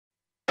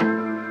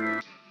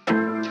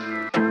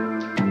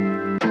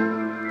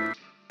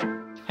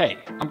Hey,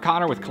 I'm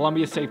Connor with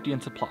Columbia Safety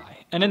and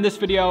Supply, and in this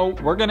video,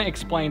 we're going to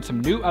explain some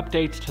new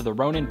updates to the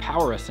Ronin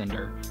Power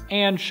Ascender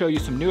and show you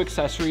some new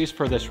accessories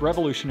for this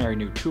revolutionary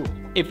new tool.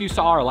 If you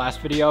saw our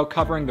last video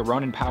covering the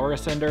Ronin Power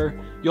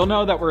Ascender, you'll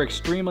know that we're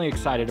extremely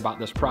excited about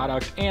this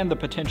product and the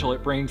potential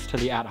it brings to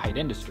the at-height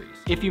industries.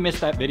 If you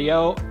missed that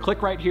video,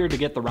 click right here to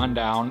get the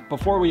rundown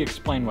before we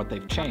explain what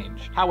they've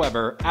changed.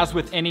 However, as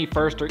with any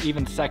first or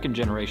even second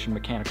generation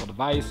mechanical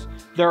device,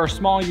 there are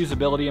small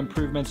usability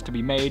improvements to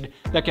be made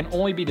that can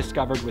only be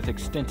discovered with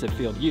extensive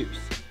field use.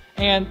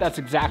 And that's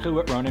exactly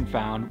what Ronin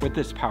found with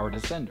this powered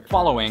ascender.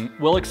 Following,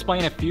 we'll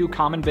explain a few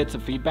common bits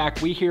of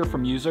feedback we hear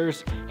from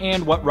users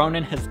and what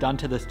Ronin has done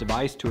to this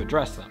device to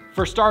address them.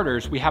 For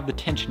starters, we have the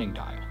tensioning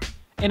dial.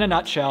 In a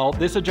nutshell,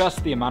 this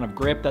adjusts the amount of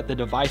grip that the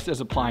device is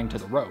applying to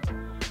the rope,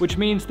 which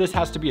means this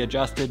has to be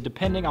adjusted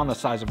depending on the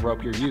size of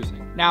rope you're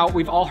using. Now,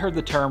 we've all heard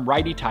the term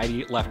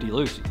righty-tighty,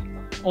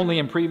 lefty-loosey. Only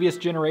in previous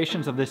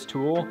generations of this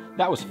tool,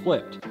 that was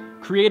flipped,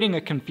 creating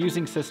a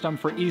confusing system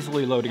for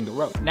easily loading the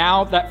rope.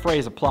 Now that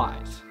phrase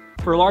applies.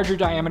 For larger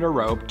diameter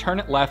rope, turn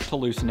it left to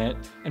loosen it,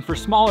 and for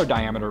smaller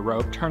diameter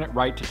rope, turn it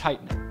right to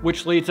tighten it,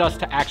 which leads us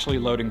to actually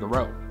loading the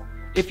rope.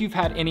 If you've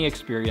had any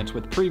experience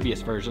with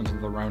previous versions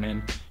of the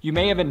Ronin, you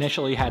may have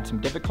initially had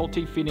some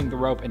difficulty feeding the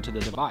rope into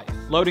the device.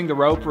 Loading the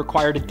rope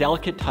required a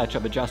delicate touch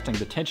of adjusting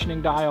the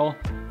tensioning dial,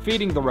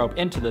 feeding the rope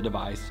into the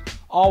device,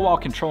 all while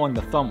controlling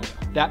the thumb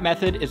wheel. That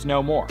method is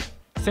no more.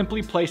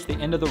 Simply place the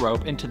end of the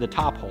rope into the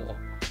top hole.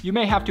 You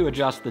may have to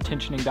adjust the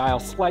tensioning dial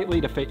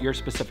slightly to fit your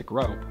specific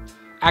rope.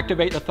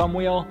 Activate the thumb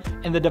wheel,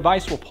 and the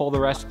device will pull the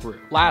rest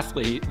through.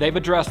 Lastly, they've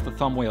addressed the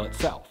thumb wheel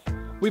itself.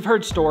 We've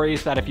heard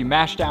stories that if you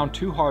mash down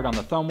too hard on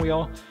the thumb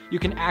wheel, you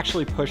can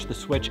actually push the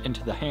switch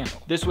into the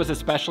handle. This was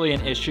especially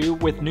an issue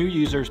with new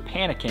users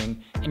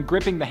panicking and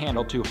gripping the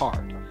handle too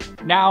hard.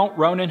 Now,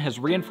 Ronin has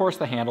reinforced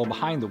the handle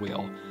behind the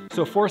wheel,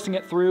 so forcing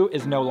it through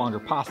is no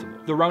longer possible.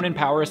 The Ronin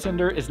Power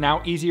Ascender is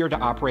now easier to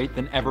operate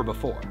than ever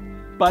before.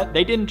 But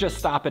they didn't just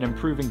stop at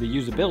improving the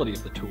usability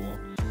of the tool.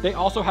 They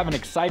also have an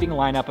exciting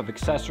lineup of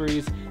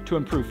accessories to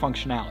improve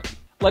functionality.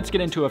 Let's get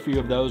into a few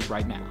of those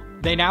right now.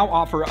 They now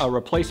offer a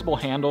replaceable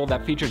handle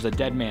that features a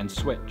dead man's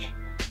switch.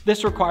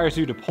 This requires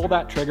you to pull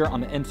that trigger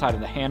on the inside of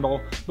the handle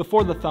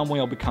before the thumb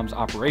wheel becomes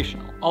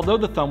operational. Although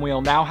the thumb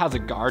wheel now has a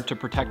guard to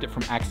protect it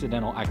from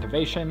accidental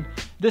activation,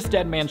 this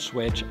dead man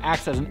switch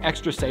acts as an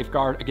extra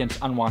safeguard against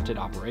unwanted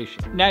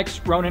operation.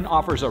 Next, Ronin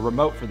offers a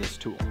remote for this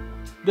tool.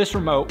 This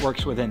remote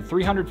works within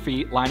 300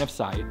 feet line of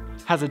sight,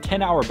 has a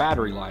 10-hour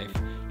battery life,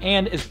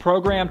 and is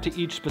programmed to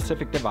each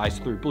specific device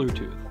through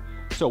Bluetooth.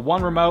 So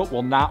one remote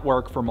will not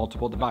work for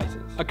multiple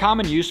devices. A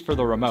common use for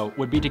the remote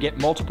would be to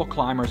get multiple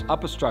climbers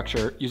up a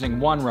structure using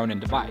one Ronin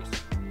device.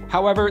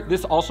 However,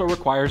 this also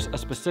requires a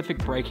specific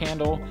brake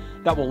handle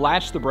that will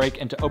latch the brake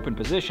into open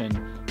position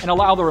and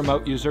allow the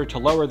remote user to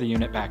lower the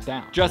unit back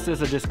down. Just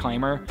as a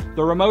disclaimer,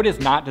 the remote is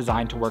not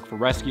designed to work for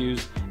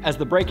rescues, as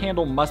the brake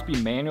handle must be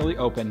manually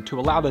opened to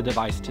allow the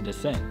device to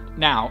descend.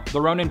 Now,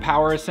 the Ronin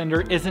Power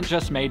Ascender isn't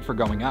just made for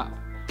going up.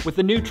 With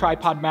the new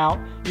tripod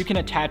mount, you can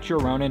attach your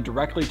Ronin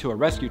directly to a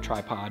rescue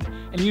tripod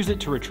and use it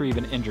to retrieve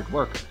an injured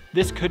worker.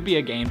 This could be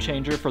a game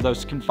changer for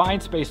those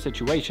confined space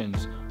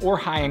situations or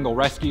high-angle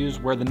rescues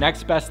where the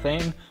next best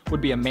thing would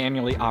be a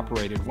manually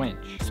operated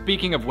winch.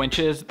 Speaking of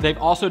winches, they've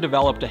also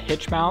developed a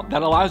hitch mount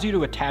that allows you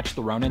to attach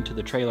the Ronin to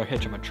the trailer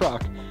hitch of a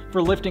truck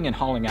for lifting and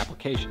hauling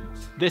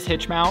applications. This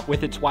hitch mount,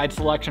 with its wide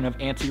selection of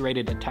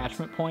ANSI-rated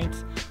attachment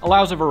points,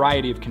 allows a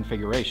variety of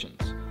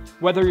configurations.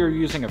 Whether you're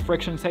using a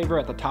friction saver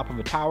at the top of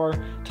a tower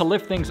to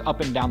lift things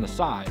up and down the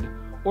side,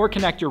 or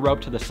connect your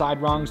rope to the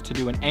side rungs to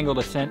do an angled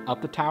ascent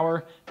up the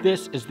tower,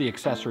 this is the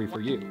accessory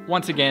for you.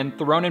 Once again,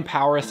 the Ronin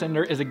Power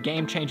Ascender is a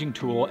game-changing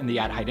tool in the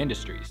at-height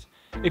industries.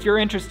 If you're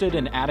interested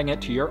in adding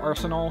it to your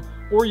arsenal,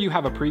 or you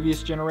have a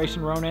previous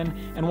generation Ronin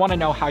and want to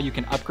know how you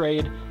can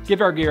upgrade, give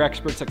our gear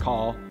experts a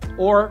call,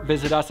 or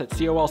visit us at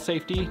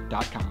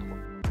colsafety.com.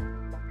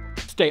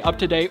 Stay up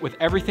to date with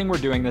everything we're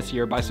doing this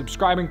year by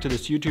subscribing to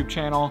this YouTube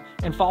channel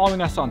and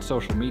following us on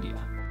social media.